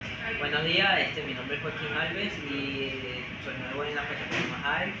Buenos días, mi nombre es Joaquín Alves y soy nuevo en la plataforma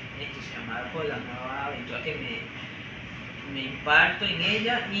Hive, entusiasmado por la nueva aventura que me imparto en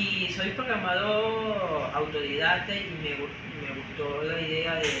ella, y soy programador autodidacta y me gustó la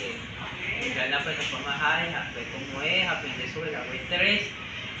idea de entrar en la plataforma Hive, a ver cómo es, aprender sobre la web 3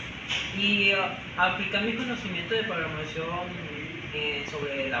 y aplicar mis conocimientos de programación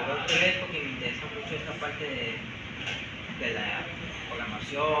sobre la web 3, porque me interesa mucho esta parte de la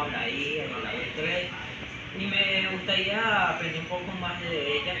programación, la IA y la web 3, y me gustaría aprender un poco más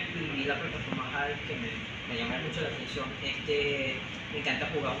de ella, y vi la plataforma Hive que me llamó mucho la atención. Me encanta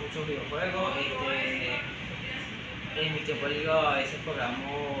jugar muchos videojuegos. En mi tiempo libre a veces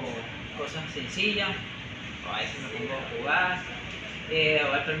programo cosas sencillas, a veces me pongo a jugar.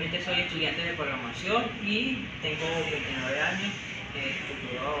 Actualmente soy estudiante de programación y tengo 29 años,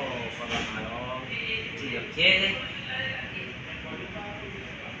 futuro programador, si Dios quiere.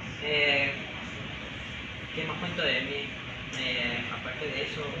 ¿Qué más cuento de mí? Aparte de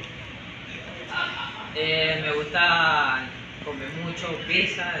eso, me gusta comer mucho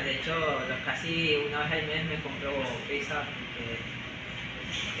pizza. De hecho, casi una vez al mes me compro pizza,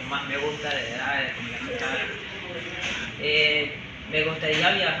 que más me gusta de verdad de comer mexicana. Me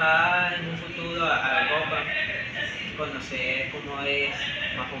gustaría viajar en un futuro a Europa, conocer cómo es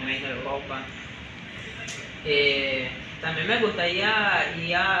más o menos Europa. También me gustaría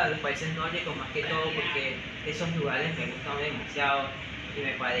ir a los países nórdicos más que todo, porque esos lugares me gustan demasiado y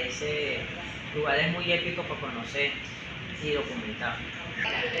me parecen lugares muy épicos para conocer y documentar.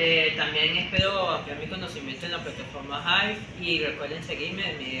 También espero ampliar mi conocimiento en la plataforma Hive, y recuerden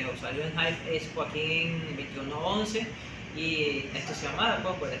seguirme. Mi usuario en Hive es Joaquín 2111 y entusiasmado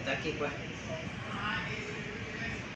pues, por estar aquí pues.